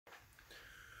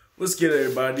What's good,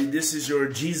 everybody? This is your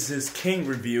Jesus King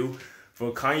review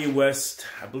for Kanye West.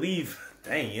 I believe,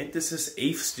 dang it, this is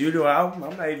his 8th studio album.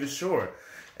 I'm not even sure.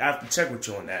 I have to check with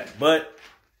you on that. But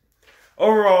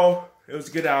overall, it was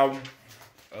a good album,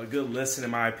 a good listen in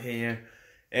my opinion.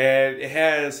 And it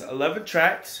has 11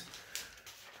 tracks.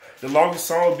 The longest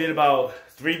song been about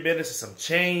 3 minutes and some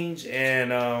change. And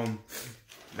man,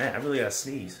 I really gotta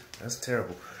sneeze. That's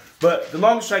terrible. But the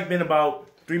longest track been about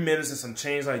 3 minutes and some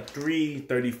change, like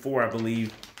 3:34, I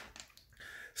believe.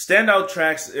 Standout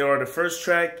tracks are the first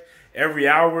track, Every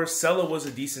Hour. Cellar was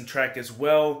a decent track as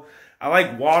well. I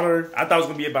like Water. I thought it was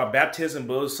going to be about baptism,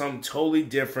 but it was something totally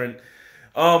different.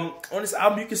 On this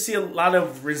album, you can see a lot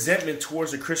of resentment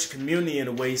towards the Christian community in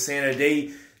a way, saying that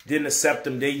they didn't accept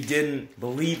him, they didn't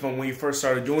believe him when he first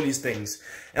started doing these things.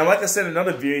 And like I said in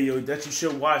another video that you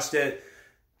should watch, that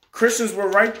Christians were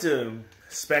right to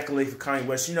speculate for Kanye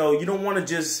West. You know, you don't want to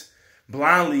just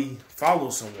blindly follow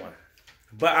someone.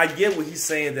 But I get what he's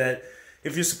saying, that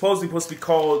if you're supposed to be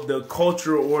called the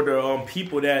culture or the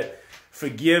people that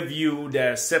forgive you,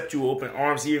 that accept you with open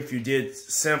arms, even if you did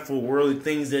sinful, worldly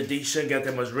things, that they shouldn't get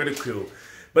that much ridicule.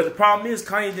 But the problem is,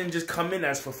 Kanye didn't just come in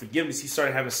as for forgiveness. He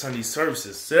started having Sunday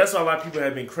services. So that's why a lot of people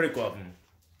have been critical of him.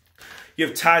 You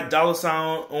have Ty Dolla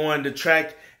 $ign on the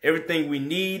track Everything We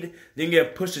Need. Then you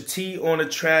have Pusha T on the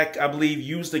track, I believe,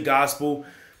 Use the Gospel,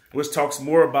 which talks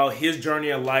more about his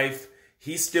journey in life.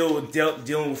 He's still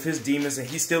dealing with his demons, and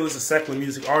he still is a secular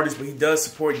music artist, but he does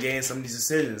support Ye in some of these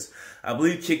decisions. I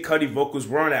believe Kid Cudi vocals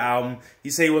were on the album. He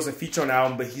said he wasn't featured on the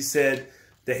album, but he said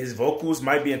that his vocals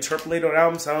might be interpolated on the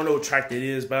album. So I don't know what track that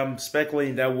is, but I'm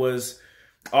speculating that was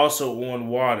also on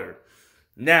Water.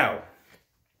 Now,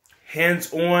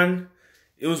 Hands On.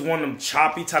 It was one of them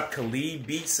choppy type Khalid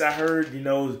beats I heard, you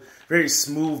know, very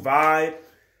smooth vibe.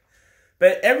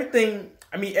 But everything,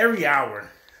 I mean, Every Hour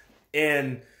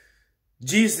and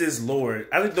Jesus is Lord,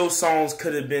 I think those songs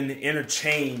could have been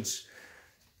interchanged.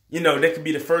 You know, that could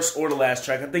be the first or the last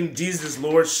track. I think Jesus is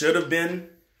Lord should have been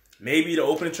maybe the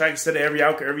opening track instead of Every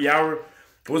Hour. Every Hour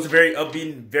was a very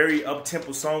upbeat, very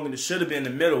up-tempo song, and it should have been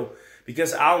in the middle,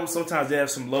 because albums sometimes they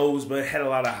have some lows, but it had a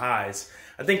lot of highs.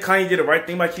 I think Kanye did the right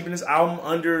thing by keeping this album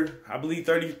under, I believe,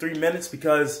 33 minutes,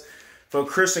 because for a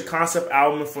Christian concept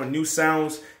album, for new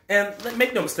sounds, and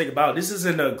make no mistake about it, this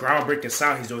isn't a groundbreaking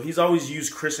sound he's doing. He's always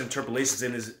used Christian interpolations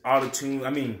in his auto-tune,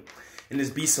 in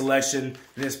his beat selection,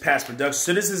 in his past production.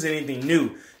 So this isn't anything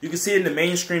new. You can see it in the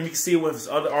mainstream, you can see it with his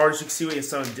other artists, you can see it in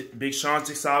some Big Sean's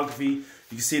discography, you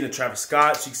can see it in Travis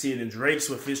Scott's, you can see it in Drake's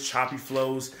with his choppy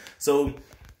flows. So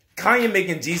Kanye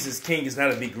making Jesus King is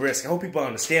not a big risk. I hope people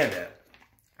understand that.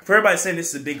 For everybody saying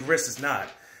this is a big risk, it's not.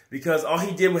 Because all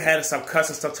he did was had to stop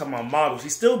cussing, stop talking about models. He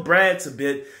still brags a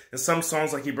bit in some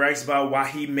songs, like he brags about why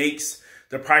he makes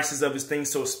the prices of his things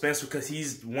so expensive, because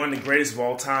he's one of the greatest of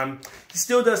all time. He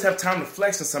still does have time to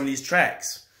flex on some of these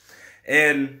tracks.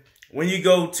 And when you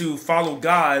go to Follow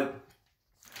God,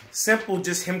 simple,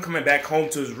 just him coming back home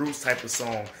to his roots type of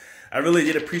song. I really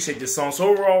did appreciate this song. So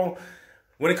overall,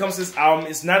 when it comes to this album,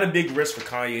 it's not a big risk for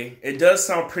Kanye. It does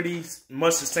sound pretty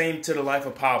much the same to The Life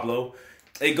of Pablo.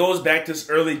 It goes back to his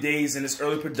early days and his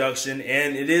early production,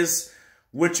 and it is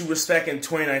what you expect in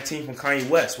 2019 from Kanye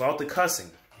West, without the cussing.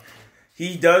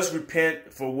 He does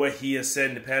repent for what he has said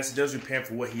in the past. He does repent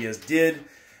for what he has did.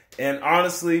 And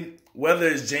honestly, whether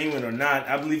it's genuine or not,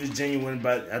 I believe it's genuine,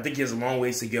 but I think he has a long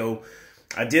ways to go.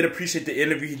 I did appreciate the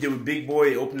interview he did with Big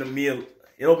Boy. It opened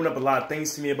up a lot of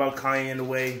things to me about Kanye in a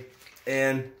way.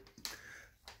 And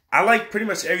I like pretty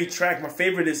much every track. My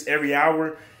favorite is Every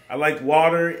Hour. I like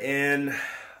Water, and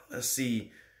let's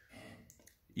see,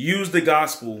 Use the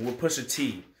Gospel with Pusha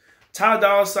T. Ty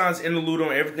Dolla $ign's interlude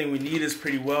on Everything We Need is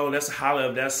pretty well. That's a highlight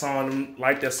of that song. I don't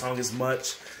like that song as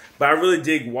much, but I really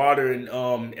dig Water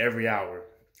and Every Hour.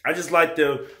 I just like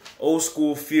the old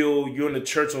school feel. You're in the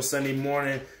church on Sunday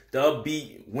morning, the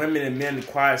upbeat women and men in the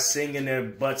choir singing their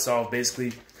butts off,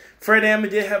 basically. Fred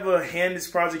Hammond did have a hand in this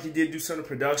project. He did do some of the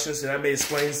productions, and that may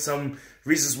explain some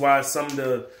reasons why some of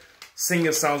the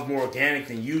singing sounds more organic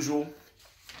than usual.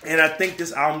 And I think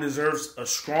this album deserves a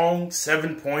strong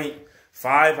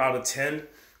 7.5 out of 10.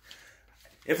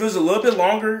 If it was a little bit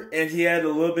longer and he had a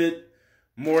little bit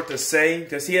more to say,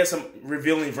 because he had some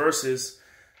revealing verses,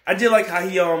 I did like how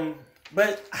he,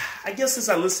 but I guess since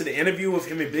I listened to the interview with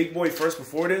him and Big Boy first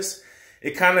before this,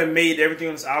 it kind of made everything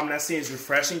on this album that seems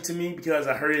refreshing to me, because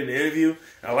I heard it in the interview,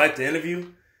 and I liked the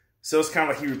interview. So it's kind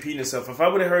of like he repeating himself. If I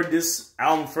would have heard this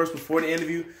album first before the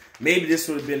interview, maybe this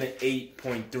would have been an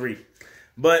 8.3.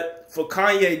 But for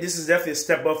Kanye, this is definitely a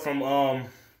step up from,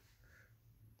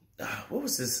 what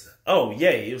was this? Oh,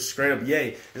 Ye. It was straight up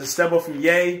Ye. It's a step up from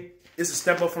Ye. It's a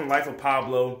step up from Life of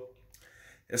Pablo.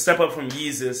 A step up from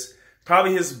Yeezus.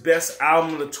 Probably his best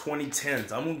album of the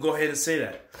 2010s. I'm going to go ahead and say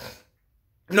that.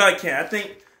 No, I can't. I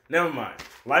think, never mind.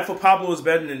 Life of Pablo is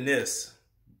better than this.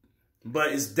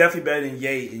 But it's definitely better than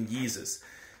Ye and Yeezus.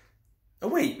 Oh,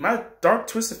 wait. My Dark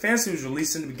Twisted Fantasy was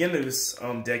released in the beginning of this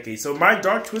decade. So my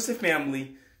Dark Twisted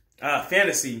Fantasy,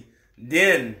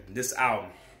 then this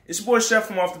album. It's your boy Chef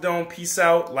from Off the Dome. Peace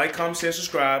out. Like, comment, share,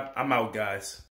 subscribe. I'm out, guys.